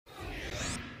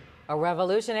A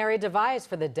revolutionary device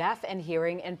for the deaf and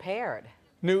hearing impaired.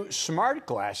 New smart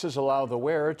glasses allow the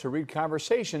wearer to read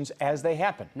conversations as they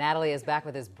happen. Natalie is back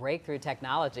with his breakthrough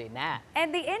technology. Nat.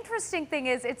 And the interesting thing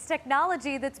is, it's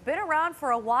technology that's been around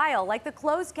for a while, like the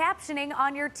closed captioning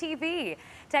on your TV.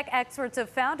 Tech experts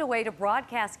have found a way to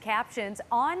broadcast captions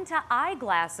onto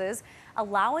eyeglasses,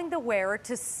 allowing the wearer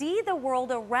to see the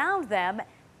world around them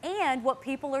and what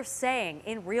people are saying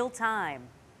in real time.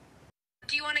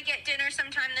 Do you want to get dinner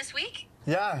sometime this week?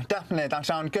 Yeah, definitely. That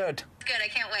sounds good. Good, I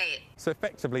can't wait. So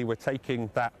effectively, we're taking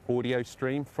that audio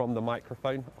stream from the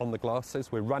microphone on the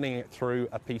glasses. We're running it through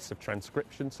a piece of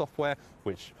transcription software,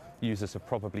 which users have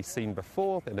probably seen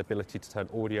before, an ability to turn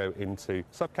audio into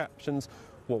subcaptions.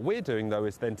 What we're doing, though,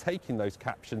 is then taking those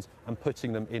captions and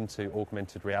putting them into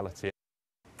augmented reality.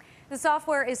 The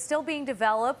software is still being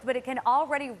developed, but it can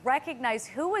already recognize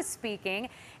who is speaking,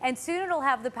 and soon it'll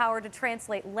have the power to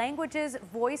translate languages,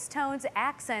 voice tones,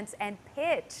 accents, and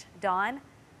pitch. Dawn?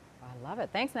 I love it.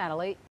 Thanks, Natalie.